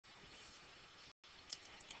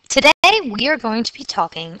Today we are going to be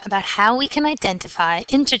talking about how we can identify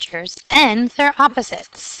integers and their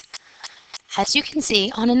opposites. As you can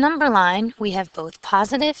see on a number line, we have both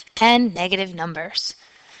positive and negative numbers.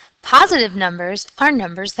 Positive numbers are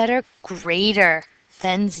numbers that are greater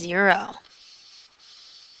than 0.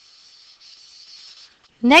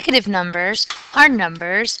 Negative numbers are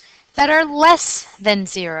numbers that are less than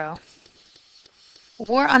 0,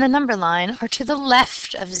 or on a number line are to the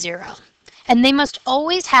left of 0. And they must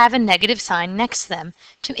always have a negative sign next to them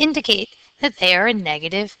to indicate that they are a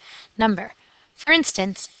negative number. For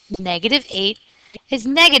instance, -8 is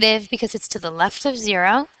negative because it's to the left of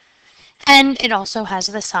 0, and it also has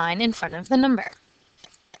the sign in front of the number.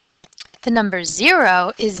 The number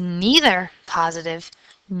 0 is neither positive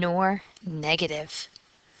nor negative.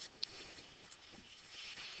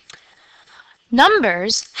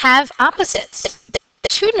 Numbers have opposites.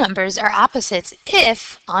 Two numbers are opposites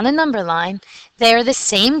if, on a number line, they are the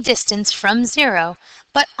same distance from 0,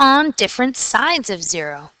 but on different sides of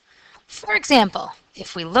 0. For example,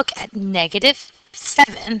 if we look at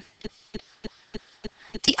 -7,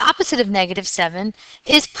 the opposite of -7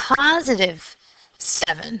 is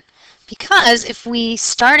 +7, because if we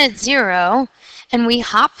start at 0 and we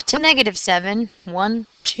hop to -7, 1,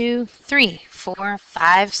 2, 3, 4,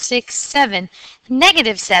 5, 6, 7,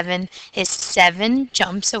 -7 is 7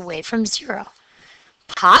 jumps away from 0.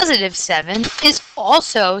 +7 is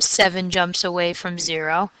also 7 jumps away from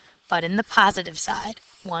 0, but in the positive side.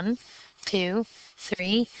 1, 2,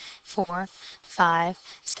 3, 4, 5,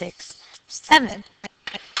 6, 7.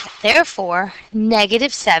 Therefore,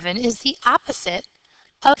 -7 is the opposite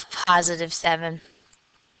of +7.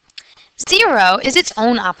 0 is its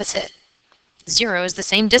own opposite. 0 is the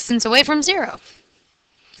same distance away from 0.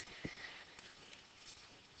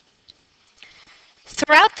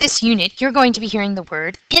 Throughout this unit, you're going to be hearing the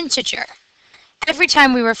word integer. Every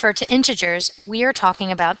time we refer to integers, we are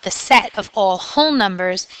talking about the set of all whole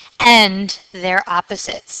numbers and their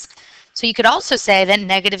opposites. So you could also say that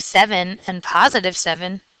 -7 and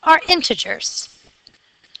 +7 are integers.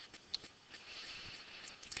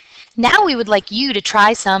 Now we would like you to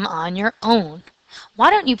try some on your own. Why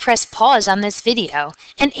don't you press pause on this video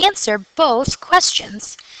and answer both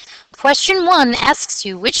questions. Question 1 asks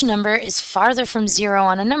you which number is farther from 0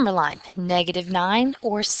 on a number line, -9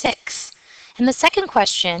 or 6. And the second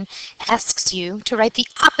question asks you to write the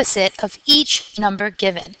opposite of each number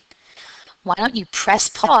given. Why don't you press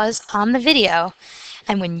pause on the video,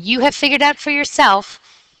 and when you have figured out for yourself,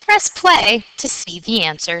 press play to see the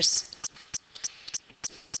answers.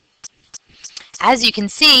 As you can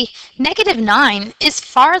see, -9 is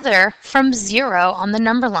farther from 0 on the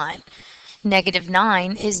number line.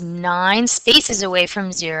 -9 is 9 spaces away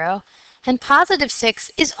from 0, and +6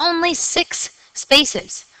 is only 6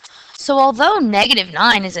 spaces. So although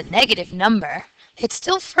 -9 is a negative number, it's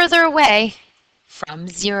still further away from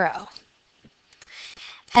 0.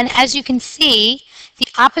 And as you can see, the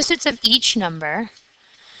opposites of each number,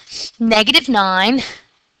 -9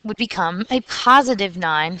 would become a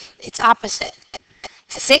 +9, its opposite.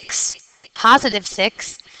 6,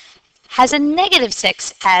 +6, has a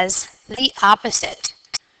 -6 as the opposite.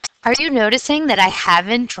 Are you noticing that I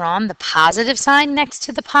haven't drawn the positive sign next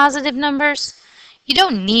to the positive numbers? You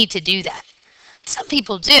don't need to do that. Some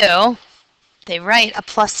people do. They write a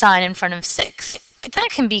plus sign in front of 6, but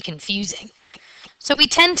that can be confusing. So we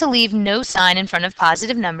tend to leave no sign in front of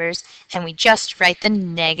positive numbers, and we just write the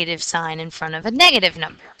negative sign in front of a negative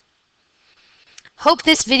number. Hope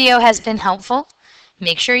this video has been helpful.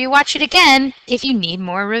 Make sure you watch it again if you need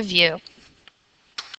more review.